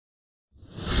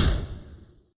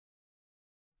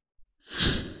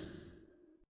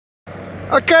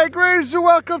Okay, greetings and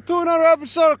welcome to another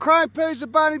episode of Crime Pays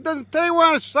About He Doesn't. Today we're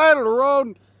on the side of the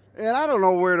road, and I don't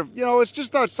know where to, it's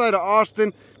just outside of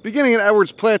Austin, beginning at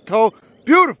Edwards Plateau.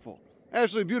 Beautiful,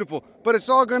 absolutely beautiful. But it's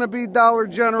all going to be Dollar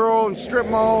General and strip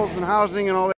malls and housing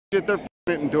and all that shit. They're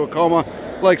f***ing it into a coma,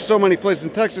 like so many places in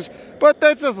Texas. But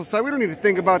that's just the side. We don't need to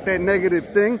think about that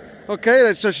negative thing, okay?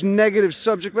 That's such negative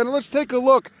subject matter. Let's take a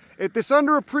look at this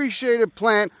underappreciated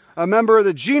plant, a member of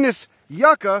the genus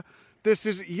Yucca. This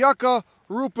is Yucca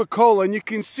rupicola, and you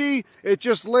can see it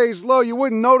just lays low. You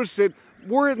wouldn't notice it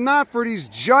were it not for these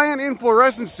giant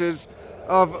inflorescences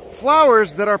of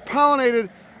flowers that are pollinated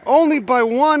only by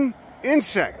one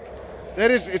insect.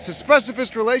 That is, it's a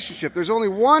specific relationship. There's only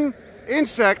one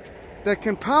insect that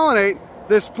can pollinate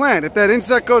this plant. If that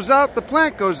insect goes out, the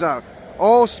plant goes out.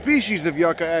 All species of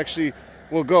yucca actually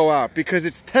will go out because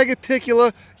it's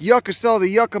Tegaticula yucca cell, the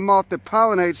yucca moth that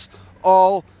pollinates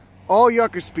all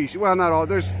yucca species. Well, not all.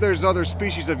 There's other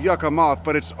species of yucca moth,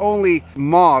 but it's only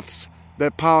moths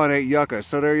that pollinate yucca.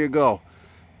 So there you go.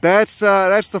 That's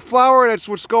the flower. That's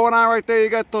what's going on right there. You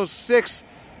got those 6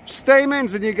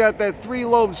 stamens, and you got that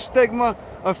 3-lobed stigma.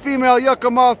 A female yucca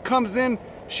moth comes in.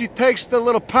 She takes the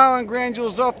little pollen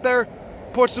granules off there,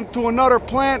 puts them to another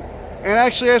plant, and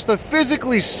actually has to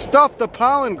physically stuff the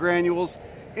pollen granules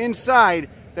inside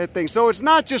that thing. So it's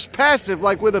not just passive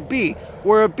like with a bee,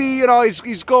 where a bee,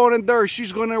 he's going in there,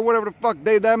 she's going in there, whatever the fuck,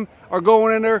 they, them are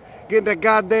going in there, getting that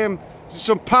goddamn,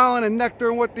 some pollen and nectar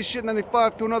and what this shit, and then they fly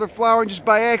off to another flower, and just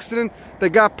by accident, they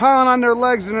got pollen on their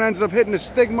legs, and it ends up hitting the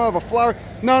stigma of a flower.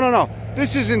 No.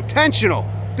 This is intentional.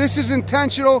 This is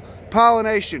intentional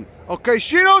pollination. Okay,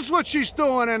 she knows what she's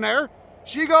doing in there.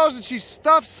 She goes and she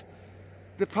stuffs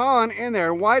the pollen in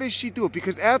there. And why does she do it?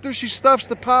 Because after she stuffs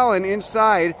the pollen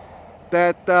inside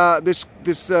that this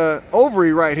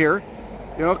ovary right here,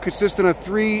 consisting of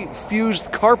 3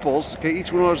 fused carpels, okay,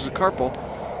 each one of those is a carpel,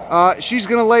 she's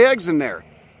gonna lay eggs in there.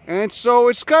 And so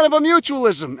it's kind of a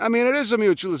mutualism. I mean, it is a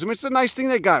mutualism. It's a nice thing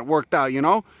they got worked out,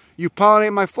 You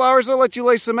pollinate my flowers, I'll let you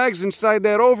lay some eggs inside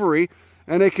that ovary,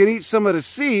 and they can eat some of the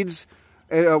seeds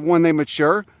when they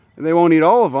mature. They won't eat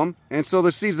all of them, and so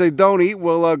the seeds they don't eat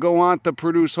will go on to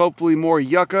produce hopefully more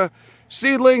yucca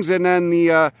seedlings, and then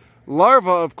the larvae,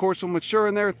 of course, will mature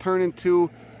in there, turn into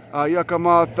yucca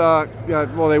moth,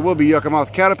 well, they will be yucca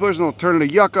moth caterpillars, and they'll turn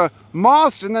into yucca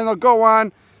moths, and then they'll go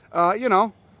on,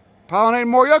 pollinating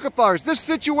more yucca flowers. This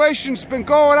situation's been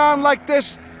going on like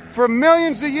this for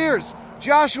millions of years.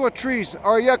 Joshua trees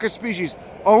are a yucca species,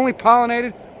 only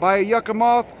pollinated by a yucca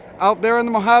moth out there in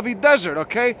the Mojave Desert,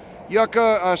 okay?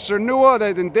 Yucca cernua,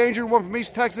 the endangered one from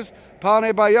East Texas,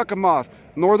 pollinated by a yucca moth.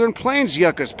 Northern Plains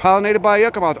yuccas, pollinated by a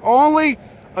yucca moth. Only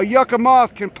a yucca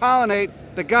moth can pollinate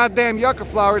the goddamn yucca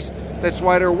flowers. That's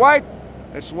why they're white.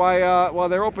 That's why, well,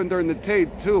 they're open during the day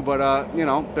too, but,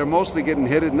 they're mostly getting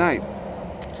hit at night.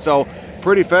 So,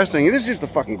 pretty fascinating. This is the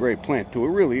fucking great plant too. It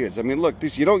really is. I mean, look,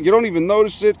 this you don't even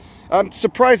notice it. I'm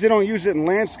surprised they don't use it in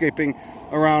landscaping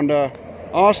around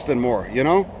Austin more,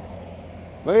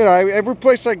 But every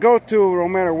place I go to, no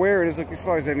matter where it is, like these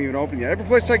flowers haven't even opened yet. Every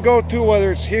place I go to,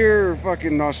 whether it's here or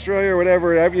fucking Australia or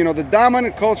whatever, the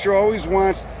dominant culture always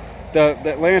wants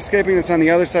the landscaping that's on the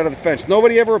other side of the fence.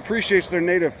 Nobody ever appreciates their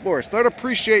native flora. Start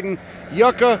appreciating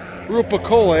Yucca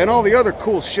rupicola and all the other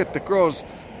cool shit that grows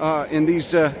in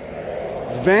these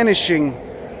vanishing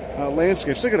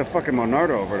landscapes. Look at the fucking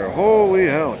Monarda over there. Holy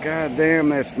hell, god damn,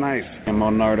 that's nice. And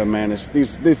Monarda, man,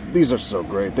 these are so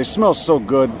great. They smell so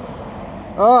good.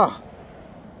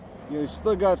 You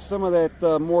still got some of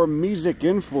that more Mesic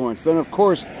influence. Then, of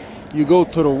course, you go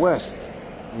to the west,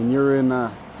 and you're in,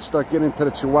 you start getting into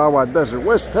the Chihuahua Desert.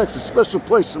 West Texas, special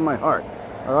place in my heart,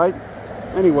 all right?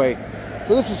 Anyway,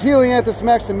 so this is Helianthus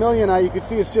maximiliani. You can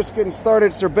see it's just getting started.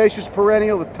 It's herbaceous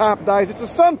perennial. The top dies. It's a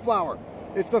sunflower.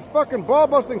 It's a fucking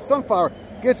ball-busting sunflower.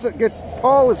 Gets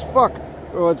tall as fuck.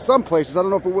 Well, in some places, I don't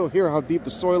know if it will here, how deep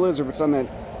the soil is, or if it's on that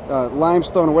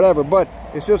limestone or whatever, but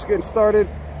it's just getting started.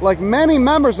 Like many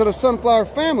members of the sunflower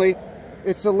family,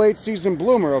 it's a late season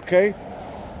bloomer, okay?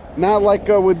 Not like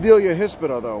Wedelia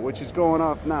hispida though, which is going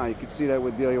off now. You can see that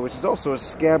Wedelia, which is also a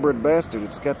scabbard bastard.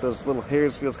 It's got those little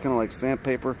hairs, feels kind of like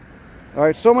sandpaper. All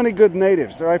right, so many good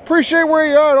natives. All right, appreciate where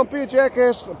you are. Don't be a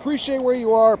jackass. Appreciate where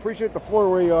you are. Appreciate the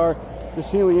floor where you are. This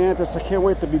Helianthus, I can't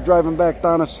wait to be driving back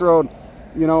down this road,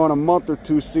 in a month or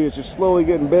two. See, it's just slowly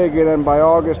getting big, and then by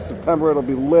August, September, it'll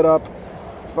be lit up.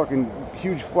 Fucking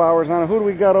huge flowers on it. Who do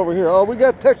we got over here? Oh, we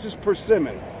got Texas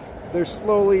persimmon. They're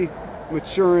slowly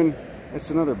maturing. It's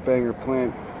another banger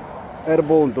plant.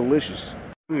 Edible and delicious.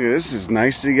 Look at this, is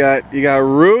nice. You got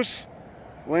Rus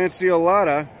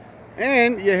lanceolata,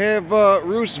 and you have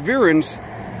Rus virens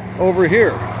over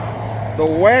here. The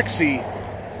waxy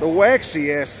the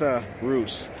waxy ass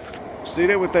roost. See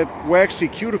that with that waxy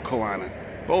cuticle on it?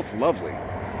 Both lovely.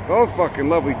 Both fucking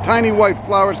lovely. Tiny white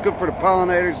flowers, good for the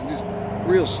pollinators, and just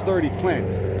real sturdy plant.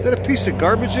 Is that a piece of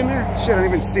garbage in there? Shit, I didn't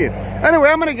even see it. Anyway,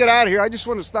 I'm gonna get out of here. I just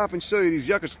want to stop and show you these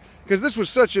yuccas because this was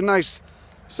such a nice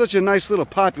little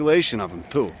population of them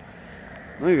too.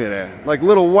 Look at that, like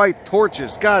little white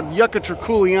torches. God, Yucca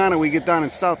trichuliana we get down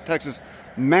in South Texas,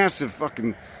 massive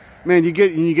fucking man. You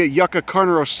get Yucca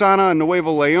carnerosana and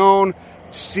Nuevo Leon.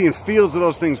 Seeing fields of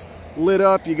those things lit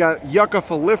up. You got Yucca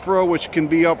fallifera, which can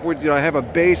be upward, have a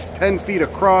base 10 feet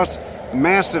across,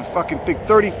 massive fucking thing,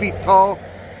 30 feet tall.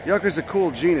 Yucca's a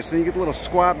cool genus. And you get the little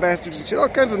squat bastards and shit, all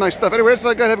kinds of nice stuff. Anyway, that's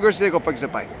all I got. Have a great day. Go fix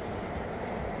it. Bye.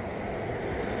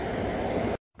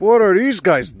 What are these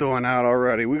guys doing out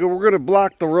already? We're going to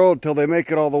block the road till they make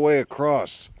it all the way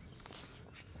across.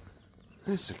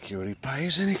 That's a cutie pie.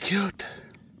 Isn't he cute?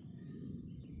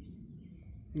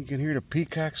 You can hear the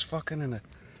peacocks fucking in the...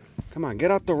 Come on, get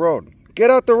out the road.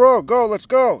 Get out the road. Go, let's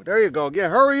go. There you go. Yeah,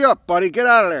 hurry up, buddy. Get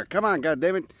out of there. Come on,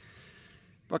 goddammit.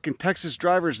 Fucking Texas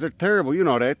drivers, they're terrible. You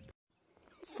know that.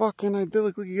 Fucking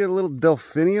idyllic. Look, you get a little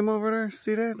delphinium over there.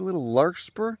 See that? A little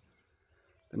larkspur.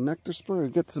 The nectar spur.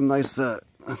 Get some nice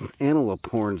antelope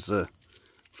horns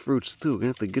fruits too. We're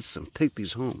going to have to get some. Take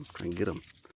these home. Try and get them.